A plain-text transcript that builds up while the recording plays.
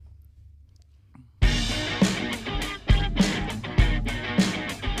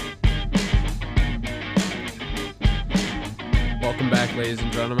ladies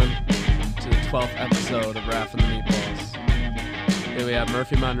and gentlemen, to the 12th episode of Raff and the Meatballs. Here we have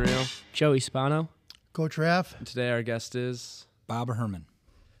Murphy Monreal, Joey Spano, Coach Raff. and today our guest is... Bob Herman.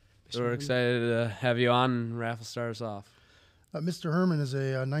 So we're excited to have you on, and Raff will start us off. Mr. Herman is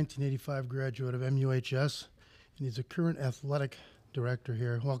a 1985 graduate of MUHS, and he's a current athletic director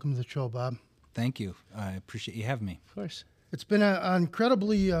here. Welcome to the show, Bob. Thank you. I appreciate you having me. of course. It's been an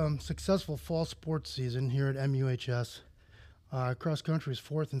incredibly successful fall sports season here at MUHS. Cross country is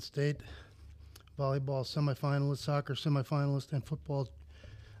fourth in state, volleyball semifinalist, soccer semifinalist, and football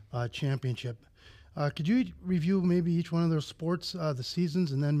championship. Could you review maybe each one of those sports, the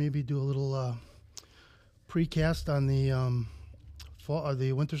seasons, and then maybe do a little precast on the fall or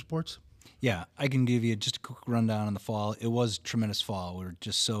the winter sports? Yeah, I can give you just a quick rundown on the fall. It was a tremendous fall. We're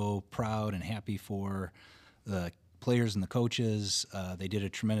just so proud and happy for the players and the coaches. They did a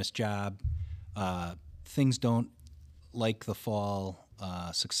tremendous job. Things don't, like the fall,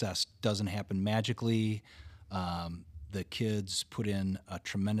 success doesn't happen magically. The kids put in a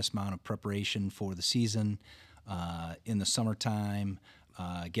tremendous amount of preparation for the season in the summertime,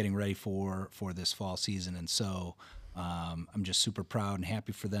 getting ready for this fall season. And so I'm just super proud and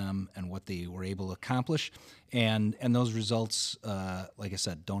happy for them and what they were able to accomplish. And those results, like I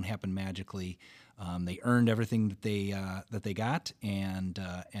said, don't happen magically. They earned everything that they got, and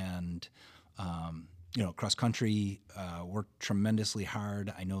cross country worked tremendously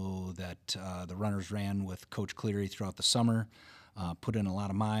hard. I know that the runners ran with Coach Cleary throughout the summer, put in a lot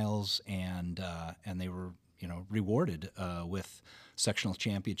of miles, and they were rewarded with sectional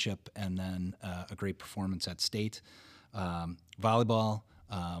championship and then a great performance at state. Volleyball,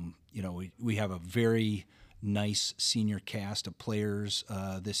 we have a very nice senior cast of players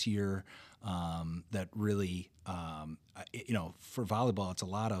this year that really, for volleyball, it's a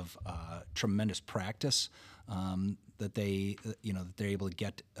lot of tremendous practice that they're able to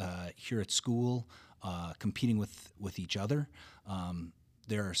get here at school, competing with each other.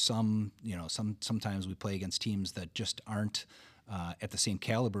 There are sometimes we play against teams that just aren't at the same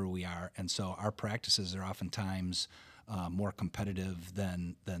caliber we are, and so our practices are oftentimes more competitive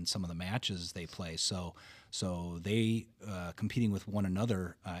than some of the matches they play. So they competing with one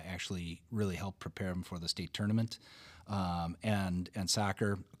another actually really help prepare them for the state tournament. And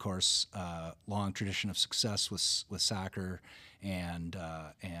soccer, of course, long tradition of success with soccer, and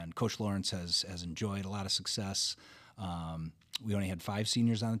Coach Lawrence has enjoyed a lot of success. We only had 5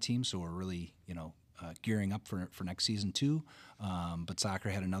 seniors on the team, so we're really gearing up for next season too. But soccer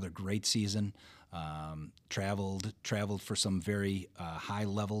had another great season. Traveled for some very high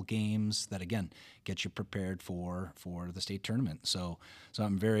level games that again get you prepared for the state tournament. So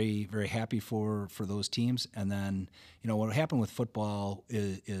I'm very, very happy for those teams. And then what happened with football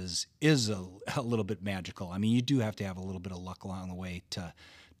is a little bit magical. I mean, you do have to have a little bit of luck along the way to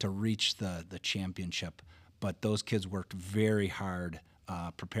reach the championship. But those kids worked very hard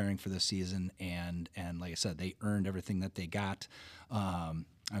preparing for this season, and like I said, they earned everything that they got.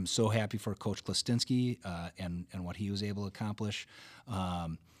 I'm so happy for Coach Klestinski and what he was able to accomplish.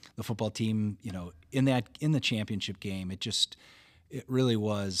 The football team, in the championship game, it really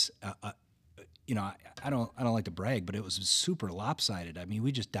was. I don't like to brag, but it was super lopsided. I mean,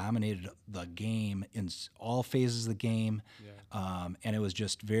 we just dominated the game in all phases of the game, and it was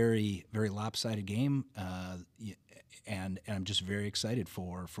just very, very lopsided game. And I'm just very excited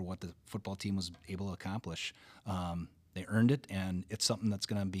for what the football team was able to accomplish. They earned it, and it's something that's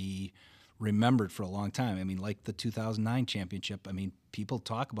going to be remembered for a long time. I mean, like the 2009 championship, I mean, people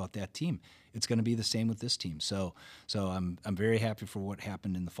talk about that team. It's going to be the same with this team. So I'm very happy for what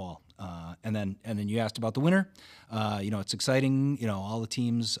happened in the fall. And then you asked about the winter. It's exciting. All the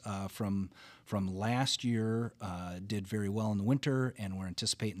teams from last year did very well in the winter, and we're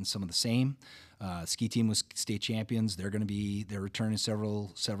anticipating some of the same. Ski team was state champions. They're returning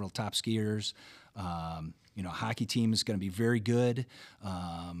several top skiers. Hockey team is going to be very good.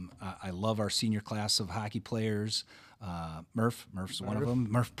 I love our senior class of hockey players. Murph's one of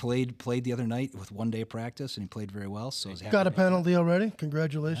them. Murph played the other night with 1 day of practice, and he played very well. So got a penalty already.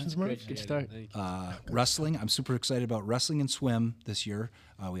 Congratulations, Murph. Good start. Wrestling. I'm super excited about wrestling and swim this year.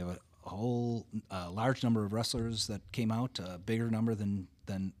 We have a whole large number of wrestlers that came out, a bigger number than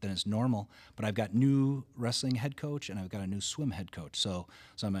is normal. But I've got new wrestling head coach, and I've got a new swim head coach. So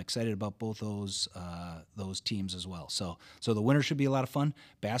I'm excited about both those teams as well. So the winter should be a lot of fun.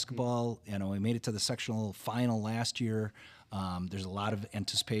 Basketball, we made it to the sectional final last year. There's a lot of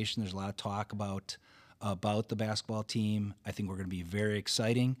anticipation. There's a lot of talk about the basketball team. I think we're going to be very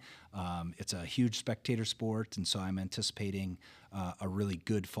exciting. It's a huge spectator sport, and so I'm anticipating a really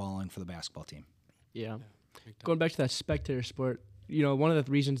good following for the basketball team. Yeah. Going back to that spectator sport, one of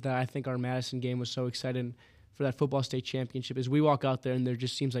the reasons that I think our Madison game was so exciting for that football state championship is we walk out there and there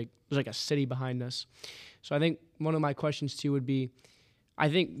just seems like there's like a city behind us. So I think one of my questions to you would be, I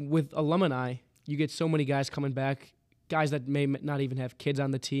think with alumni, you get so many guys coming back, guys that may not even have kids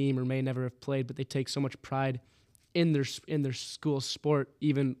on the team or may never have played, but they take so much pride in their school sport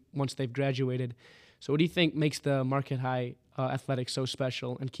even once they've graduated. So what do you think makes the Marquette High athletics so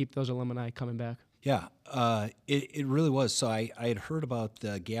special and keep those alumni coming back? Yeah, it really was. So I had heard about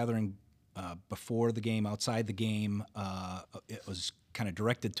the gathering before the game, outside the game. It was kind of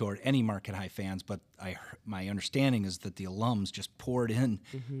directed toward any Marquette High fans, but my understanding is that the alums just poured in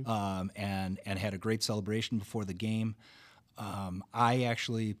and had a great celebration before the game. I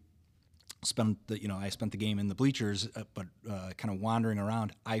actually spent the game in the bleachers, but kind of wandering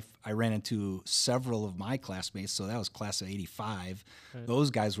around. I ran into several of my classmates, so that was class of '85. Right. Those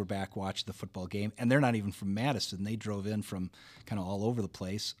guys were back watching the football game, and they're not even from Madison. They drove in from kind of all over the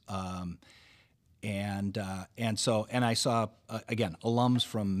place. And I saw again alums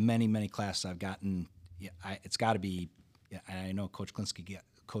from many classes I've gotten. It's got to be. I know Coach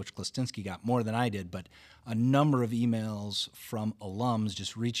Klistinski got more than I did, but a number of emails from alums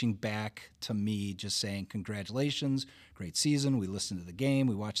just reaching back to me, just saying congratulations, great season. We listened to the game,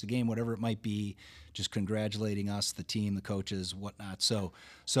 we watched the game, whatever it might be, just congratulating us, the team, the coaches, whatnot. So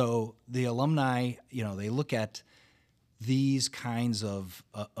the alumni, they look at these kinds of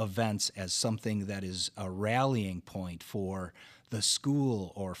events as something that is a rallying point for the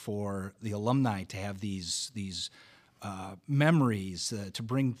school or for the alumni to have these memories, to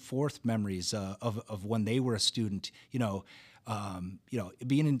bring forth memories of when they were a student. Sitting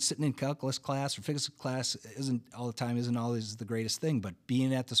in calculus class or physics class isn't always the greatest thing, but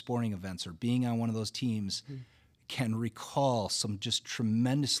being at the sporting events or being on one of those teams can recall some just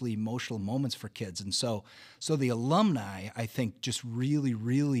tremendously emotional moments for kids. And so the alumni, I think, just really,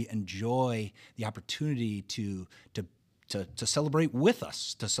 really enjoy the opportunity to celebrate with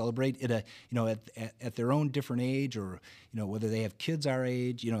us, to celebrate at their own different age, or whether they have kids our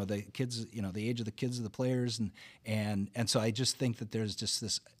age, the kids, the age of the kids of the players, and so I just think that there's just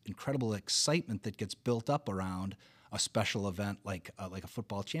this incredible excitement that gets built up around a special event like a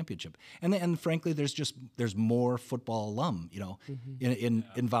football championship, and frankly, there's more football alum.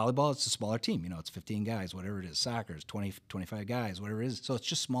 In volleyball, it's a smaller team. It's 15 guys, whatever it is. Soccer is 20, 25 guys, whatever it is. So it's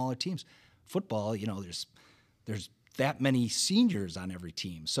just smaller teams. Football, there's that many seniors on every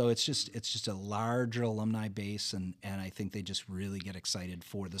team. So it's just a larger alumni base, and I think they just really get excited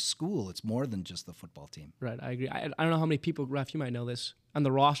for the school. It's more than just the football team. Right, I agree. I don't know how many people, Ref, you might know this, on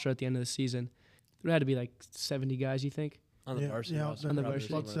the roster at the end of the season. There had to be like 70 guys, you think? On the varsity. Yeah, there's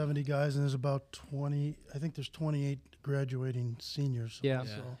about 70 guys, and there's about 20, I think there's 28 graduating seniors. Yeah.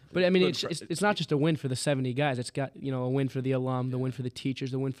 So. But I mean, it's not just a win for the 70 guys. It's got, a win for the alum, the win for the teachers,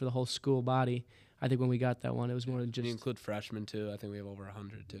 the win for the whole school body. I think when we got that one, it was more than just... You include freshmen, too. I think we have over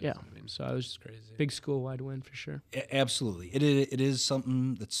 100, too. Yeah. So it was crazy. Big school-wide win, for sure. Absolutely. It is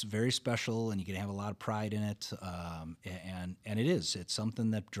something that's very special, and you can have a lot of pride in it. And it is. It's something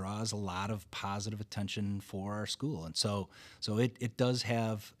that draws a lot of positive attention for our school. And so it does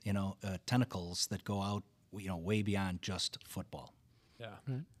have, tentacles that go out, way beyond just football. Yeah.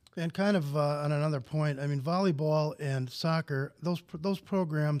 Right. And kind of on another point, I mean, volleyball and soccer, those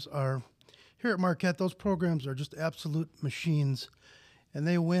programs are... Here at Marquette, those programs are just absolute machines, and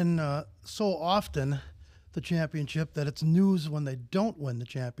they win so often the championship that it's news when they don't win the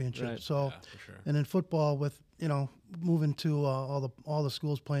championship. Right. So, yeah, for sure. And in football, with moving to all the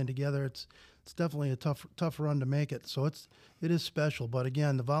schools playing together, it's definitely a tough run to make it. So it is special. But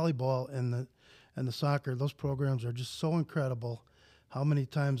again, the volleyball and the soccer, those programs are just so incredible. How many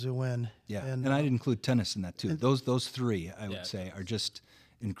times they win? Yeah, and I'd include tennis in that too. Those three, I would say, are just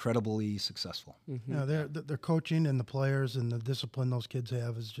incredibly successful. Mm-hmm. Yeah, their coaching and the players and the discipline those kids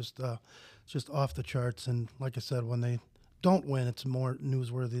have is just off the charts. And like I said, when they don't win, it's more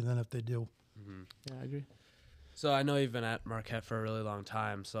newsworthy than if they do. Mm-hmm. Yeah, I agree. So I know you've been at Marquette for a really long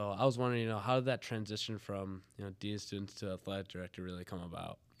time. So I was wondering, how did that transition from dean of students to athletic director really come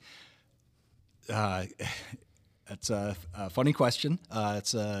about? That's a funny question.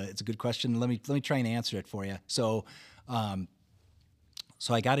 It's a good question. Let me try and answer it for you.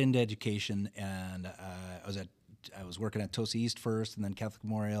 So I got into education, and I was working at Tosa East first, and then Catholic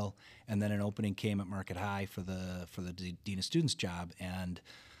Memorial, and then an opening came at Marquette High for the dean of students job, and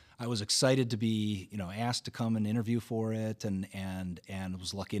I was excited to be asked to come and interview for it, and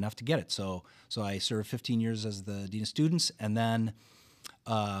was lucky enough to get it. So I served 15 years as the dean of students, and then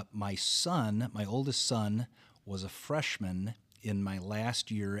my oldest son, was a freshman in my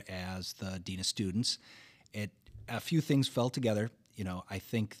last year as the dean of students. A few things fell together. I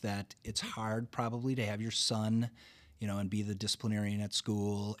think that it's hard probably to have your son, and be the disciplinarian at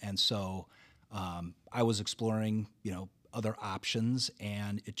school. And so I was exploring, other options,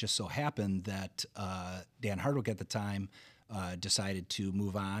 and it just so happened that Dan Hardwick at the time decided to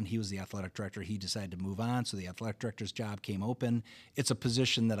move on. He was the athletic director. He decided to move on, so the athletic director's job came open. It's a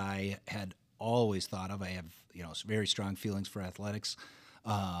position that I had always thought of. I have, very strong feelings for athletics.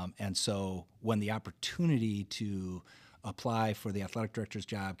 And so when the opportunity to apply for the athletic director's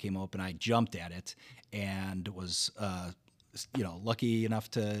job came open, I jumped at it and was, lucky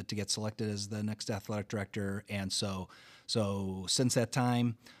enough to get selected as the next athletic director. And so since that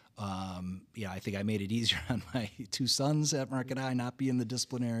time, I think I made it easier on my two sons at Marquette High, not being the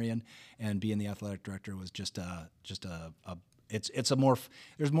disciplinarian and being the athletic director was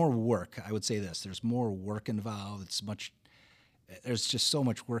there's more work. I would say this, there's more work involved. There's just so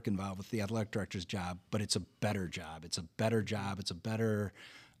much work involved with the athletic director's job, but it's a better job. It's a better job. It's a better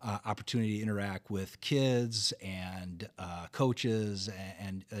opportunity to interact with kids and coaches,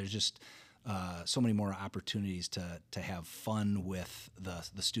 and there's just so many more opportunities to have fun with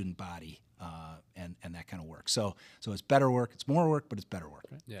the student body and that kind of work. So it's better work. It's more work, but it's better work.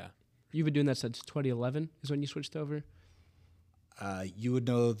 Right. Yeah. You've been doing that since 2011 is when you switched over? You would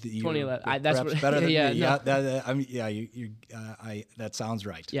know that you're 2011. perhaps better than yeah, me. no. That sounds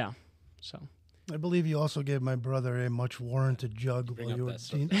right. Yeah. So I believe you also gave my brother a much warranted jug Bring while up you were that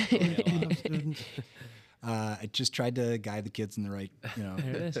stuff. team students. I just tried to guide the kids in the right,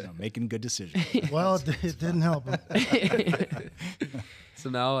 making good decisions. Well, it didn't help him.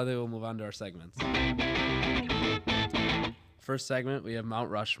 So now I think we'll move on to our segments. First segment, we have Mount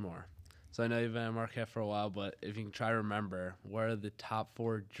Rushmore. So I know you've been at Marquette for a while, but if you can try to remember, what are the top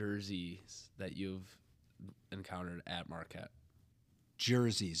 4 jerseys that you've encountered at Marquette?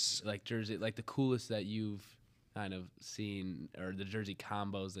 Jerseys. Like the coolest that you've kind of seen, or the jersey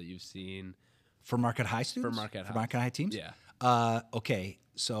combos that you've seen. For Marquette High students? For Marquette High. For Marquette High teams? Yeah. Okay,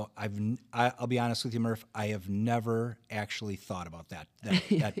 so I'll be honest with you, Murph. I have never actually thought about that.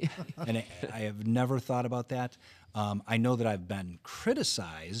 And I have never thought about that. I know that I've been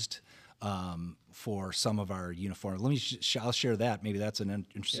criticized for some of our uniforms. Let me. I'll share that. Maybe that's an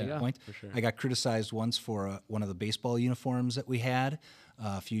interesting point. For sure. I got criticized once for one of the baseball uniforms that we had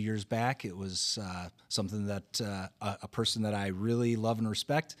a few years back. It was something that a person that I really love and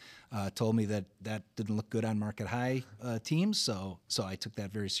respect told me that didn't look good on Marquette High teams. So I took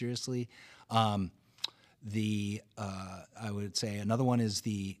that very seriously. I would say another one is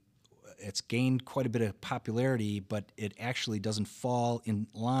it's gained quite a bit of popularity, but it actually doesn't fall in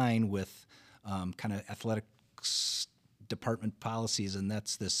line with kind of athletics department policies, and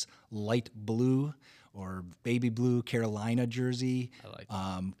that's this light blue or baby blue Carolina jersey. I like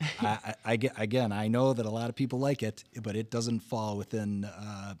that. I know that a lot of people like it, but it doesn't fall within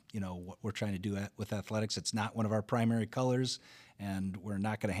what we're trying to do with athletics. It's not one of our primary colors, and we're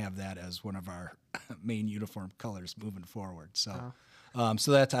not going to have that as one of our main uniform colors moving forward. So. Wow.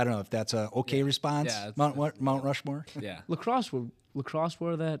 So that's, I don't know if that's a okay response. Yeah, Mount Rushmore. Yeah. lacrosse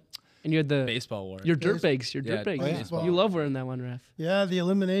wore that, and you had the Baseball war. your dirt bags. Yeah, baseball. You love wearing that one, Ref. Yeah, the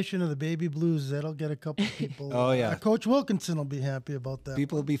elimination of the baby blues, that'll get a couple people. Oh, yeah. Coach Wilkinson will be happy about that.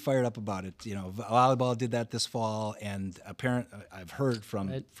 People will be fired up about it. Volleyball did that this fall, and I've heard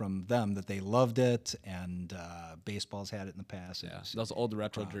from them that they loved it, and baseball's had it in the past. Yeah. Those old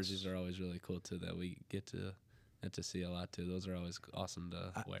retro jerseys are always really cool too. That we get to see a lot too. Those are always awesome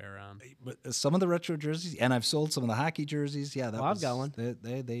to wear around. But some of the retro jerseys, and I've sold some of the hockey jerseys. Yeah, I've got one.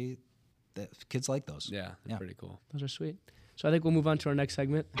 They kids like those. Yeah, they're pretty cool. Those are sweet. So I think we'll move on to our next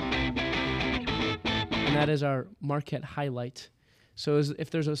segment, and that is our Marquette highlight. So if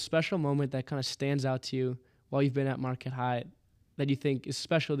there's a special moment that kind of stands out to you while you've been at Marquette High that you think is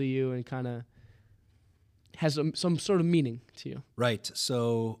special to you and kind of has some sort of meaning to you. Right.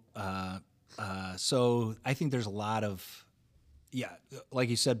 So I think there's a lot of, like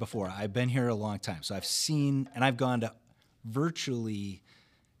you said before, I've been here a long time. So I've seen, and I've gone to virtually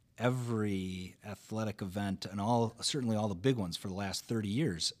every athletic event and certainly all the big ones for the last 30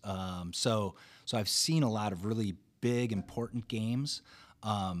 years. So I've seen a lot of really big, important games.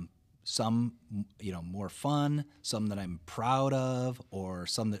 Some, more fun, some that I'm proud of, or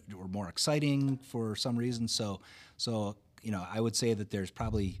some that were more exciting for some reason. So I would say that there's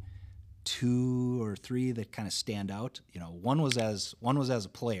probably 2 or 3 that kind of stand out. One was as a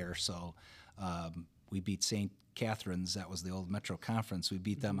player. So we beat St. Catherine's. That was the old Metro Conference. We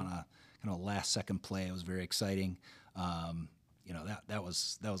beat them on a kind of last second play. It was very exciting. That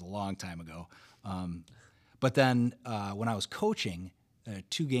was a long time ago. But then when I was coaching,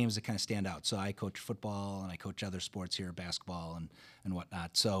 two games that kind of stand out. So I coach football and I coach other sports here, basketball and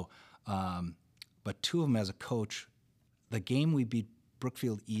whatnot. So, but two of them as a coach, the game we beat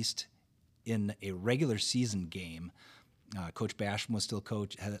Brookfield East in a regular season game, Coach Basham was still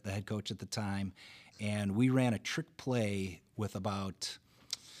the head coach at the time, and we ran a trick play with about,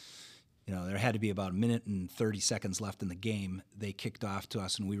 there had to be about a minute and 30 seconds left in the game. They kicked off to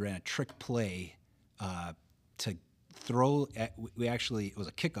us, and we ran a trick play to throw. It was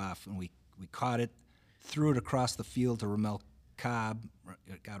a kickoff, and we caught it, threw it across the field to Ramel Cobb,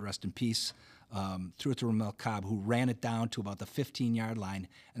 God rest in peace. Threw it to Ramel Cobb, who ran it down to about the 15-yard line,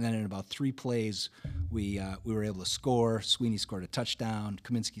 and then in about 3 plays, we were able to score. Sweeney scored a touchdown.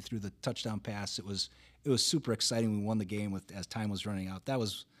 Kaminsky threw the touchdown pass. It was super exciting. We won the game as time was running out. That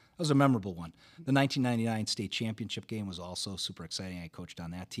was a memorable one. The 1999 state championship game was also super exciting. I coached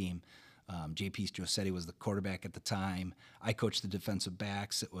on that team. J.P. Strossetti was the quarterback at the time. I coached the defensive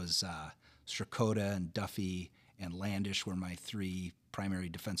backs. It was Strakota and Duffy and Landish were my 3 primary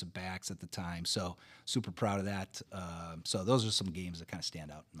defensive backs at the time. So super proud of that. So those are some games that kind of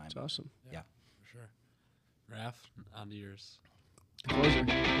stand out in my mind. That's awesome. Yeah. For sure. Raph, on to yours. Closer.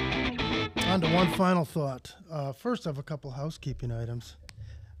 On to one final thought. First, I have a couple housekeeping items.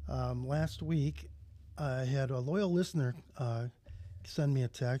 Last week, I had a loyal listener send me a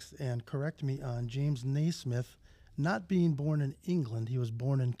text and correct me on James Naismith not being born in England. He was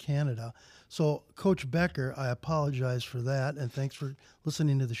born in Canada. So, Coach Becker, I apologize for that, and thanks for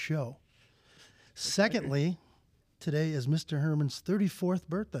listening to the show. Secondly, today is Mr. Herman's 34th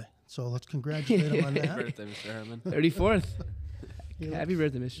birthday. So let's congratulate him on that. Happy birthday, Mr. Herman. 34th. He Happy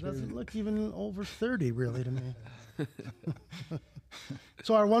birthday, Mr. doesn't Herman. look even over 30, really, to me.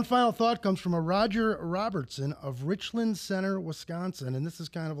 So our one final thought comes from a Roger Robertson of Richland Center, Wisconsin, and this is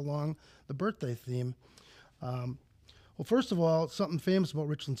kind of along the birthday theme. Well, first of all, something famous about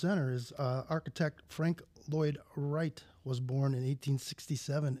Richland Center is architect Frank Lloyd Wright was born in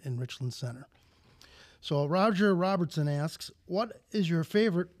 1867 in Richland Center. So Roger Robertson asks, what is your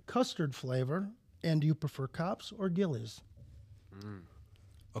favorite custard flavor, and do you prefer Kopp's or Gillies?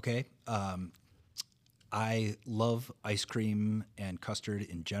 Okay. I love ice cream and custard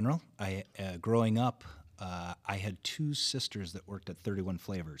in general. Growing up, I had 2 sisters that worked at 31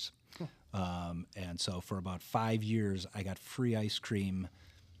 Flavors. And so for about 5 years, I got free ice cream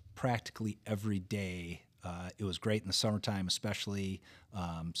practically every day. It was great in the summertime, especially.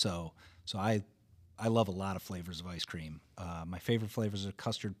 So I love a lot of flavors of ice cream. My favorite flavors of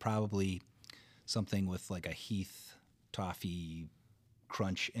custard, probably something with like a Heath toffee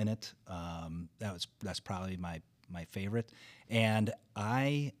crunch in it. That's probably my favorite. And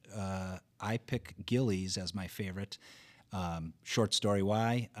I pick Gillies as my favorite. Short story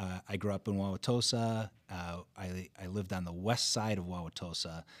why. I grew up in Wauwatosa. I lived on the west side of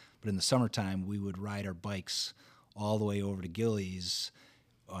Wauwatosa, but in the summertime we would ride our bikes all the way over to Gillies,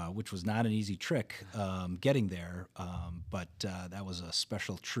 which was not an easy trick getting there, but that was a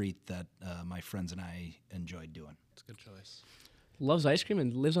special treat that my friends and I enjoyed doing. It's a good choice. Loves ice cream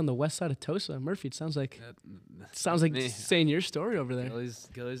and lives on the west side of Tosa. Murphy, it sounds like Me. saying your story over there.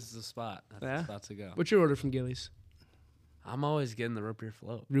 Gillies is the spot. That's Yeah? the spot to go. What's your order from Gillies? I'm always getting the root beer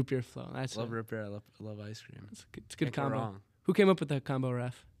float. Root beer flow. That's I love it. root beer. I love ice cream. It's a good Can't go combo. wrong. Who came up with that combo,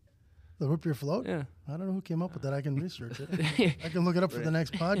 Raf? The root beer float? Yeah. I don't know who came up with that. I can research it. I can look it up for the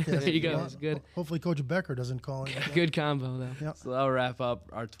next podcast. There you if go. want. That's good. Hopefully Coach Becker doesn't call it. Good combo, though. Yeah. So that'll wrap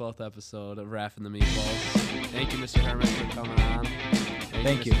up our 12th episode of Raph and the Meatballs. Thank you, Mr. Herman, for coming on.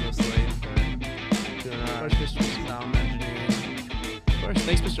 Thank you. Mr. Slade, for doing our Of course, Mr. sound engineering. Of course.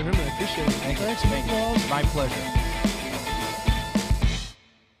 Thanks, Mr. Herman. I appreciate it. Thanks, Meatballs. My pleasure.